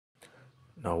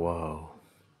Now wow.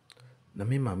 Now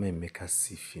me mama make her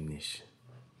see finish.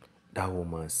 That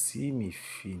woman see me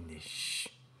finish.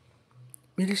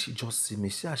 Maybe she just see me,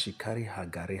 see how she carry her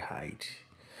Garri hide.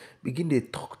 Begin they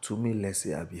talk to me, let's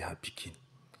say I be her pikin.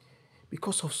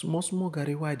 Because of small small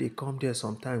Garri, why they come there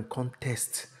sometime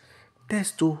contest.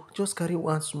 Test oh, just carry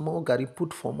one small Garri,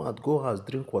 put for mouth, go house,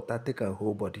 drink water, take her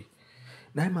whole body.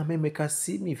 Now mama make her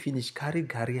see me finish, carry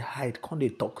Garri hide, come they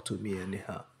talk to me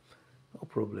anyhow. No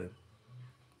problem.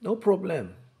 No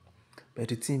problem. But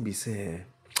the thing be say,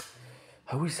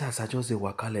 I wish as I just dey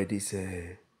waka like this,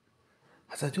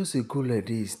 as I just dey go like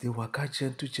this, dey waka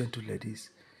gentle, gentle like this,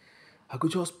 I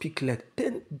could just pick like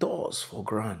 $10 for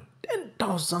grand,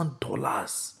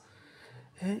 $10,000.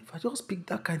 If I just pick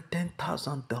that kind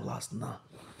 $10,000 now,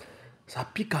 as I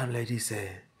pick am like this,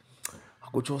 I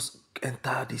could just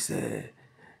enter this, where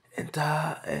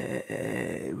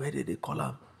they call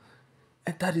am?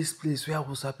 Enter this place where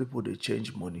Hausa people they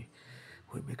change money.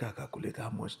 We make a calculate how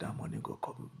much that money go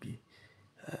come be.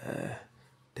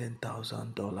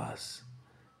 $10,000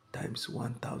 times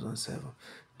 1,007.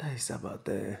 That is about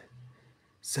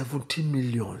 17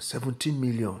 million. 17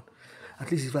 million.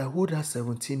 At least if I hold that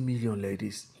 17 million like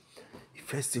this, the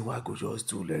first thing what I go just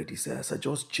do like this, as I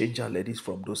just change her like this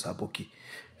from those aboki,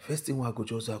 first thing what I go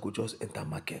just do, I go just enter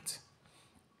market.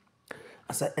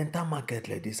 As I enter market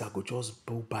like this, I go just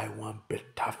go buy one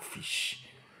better fish.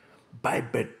 Buy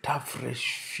better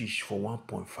fresh fish for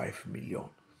 1.5 million.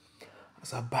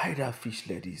 As I buy that fish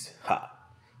like this,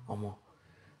 omo,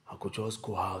 I could just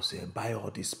go house and buy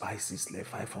all the spices like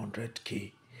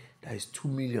 500k. That is 2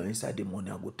 million inside the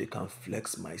money. I go take and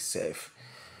flex myself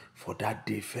for that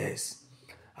day first.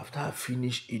 After I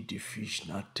finish eat the fish,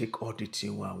 now take all the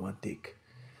thing I want take.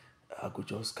 I could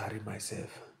just carry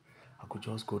myself. I could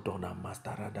just go down and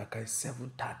master that kind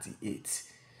 738.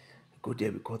 Go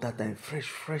there because that time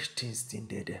fresh things still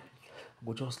there. I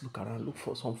go just look around, look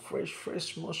for some fresh,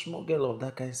 small girl of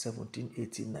that kind 17,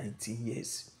 18, 19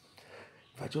 years.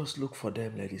 If I just look for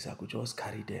them like this, I could just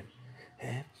carry them.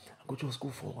 I could just go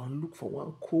for one, look for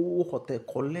one cool hotel,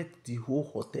 collect the whole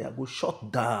hotel. I go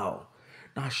shut down.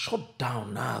 Now shut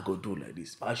down. Now I go do like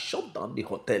this. If I shut down the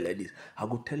hotel like this, I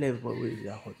go tell everybody where is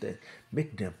that hotel,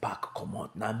 make them pack come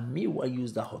out. Now me will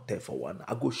use that hotel for one.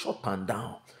 I go shut them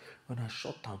down. When I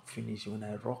shut down finish, when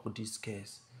I rock these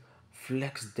cars,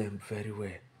 flex them very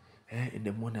well. In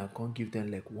the morning I can't give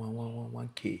them like one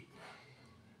K.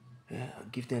 I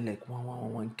give them like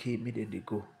one K, make them they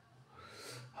go.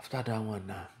 After that one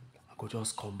now, I could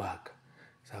just come back.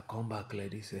 So I come back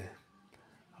like this,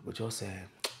 I could just say,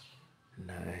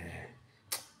 nah,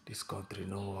 this country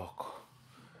no work.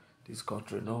 This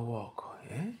country no work.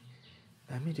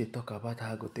 I mean they talk about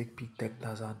how I go take pick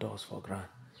 $10,000 for grand.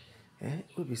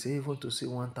 We be say even to see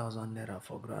 1,000 naira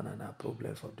for grand and a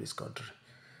problem for this country.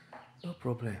 No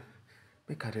problem.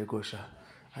 Make I dey go sha.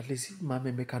 At least if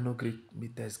mommy make I no gree me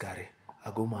test Garri,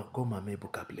 I go mommy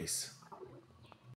book a place.